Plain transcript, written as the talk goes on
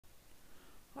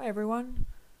Hi everyone,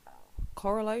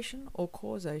 correlation or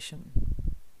causation?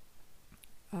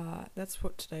 That's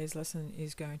what today's lesson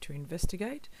is going to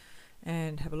investigate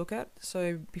and have a look at.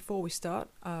 So before we start,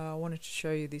 I wanted to show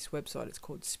you this website. It's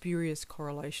called Spurious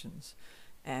Correlations,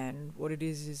 and what it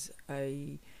is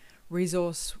a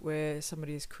resource where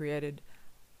somebody has created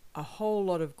a whole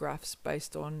lot of graphs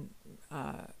based on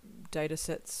data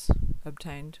sets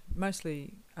obtained,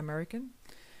 mostly American,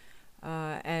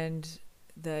 and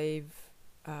they've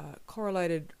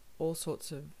correlated all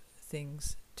sorts of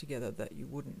things together that you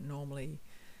wouldn't normally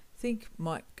think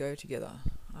might go together.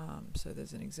 So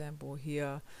there's an example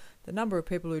here. The number of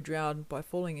people who drowned by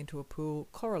falling into a pool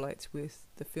correlates with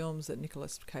the films that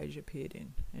Nicolas Cage appeared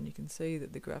in. And you can see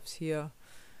that the graphs here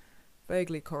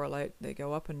vaguely correlate. They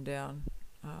go up and down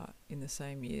in the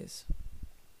same years.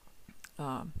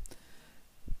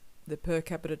 The per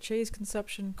capita cheese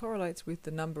consumption correlates with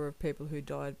the number of people who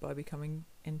died by becoming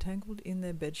entangled in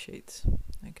their bed sheets.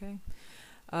 Okay,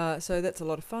 so that's a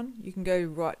lot of fun. You can go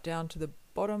right down to the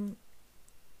bottom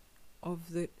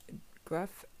of the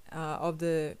graph of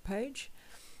the page,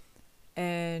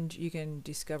 and you can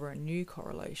discover a new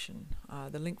correlation.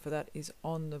 The link for that is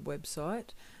on the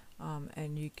website,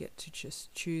 and you get to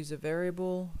just choose a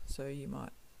variable. So you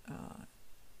might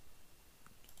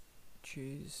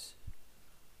choose,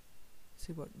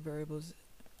 see what variables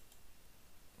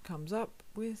comes up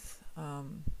with.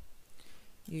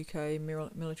 UK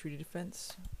military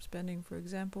defence spending, for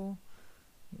example.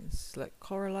 You can select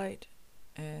correlate,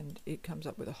 and it comes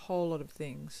up with a whole lot of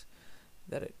things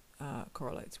that it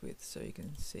correlates with. So you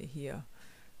can see here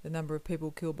the number of people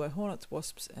killed by hornets,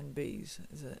 wasps and bees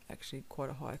is actually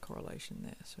quite a high correlation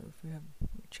there. So if we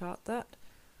chart that,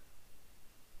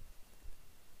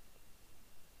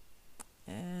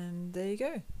 and there you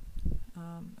go.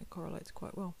 It correlates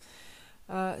quite well.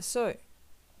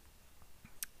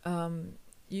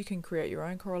 You can create your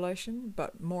own correlation,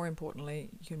 but more importantly,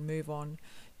 you can move on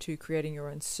to creating your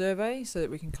own survey so that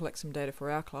we can collect some data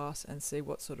for our class and see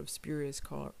what sort of spurious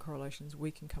correlations we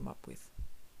can come up with.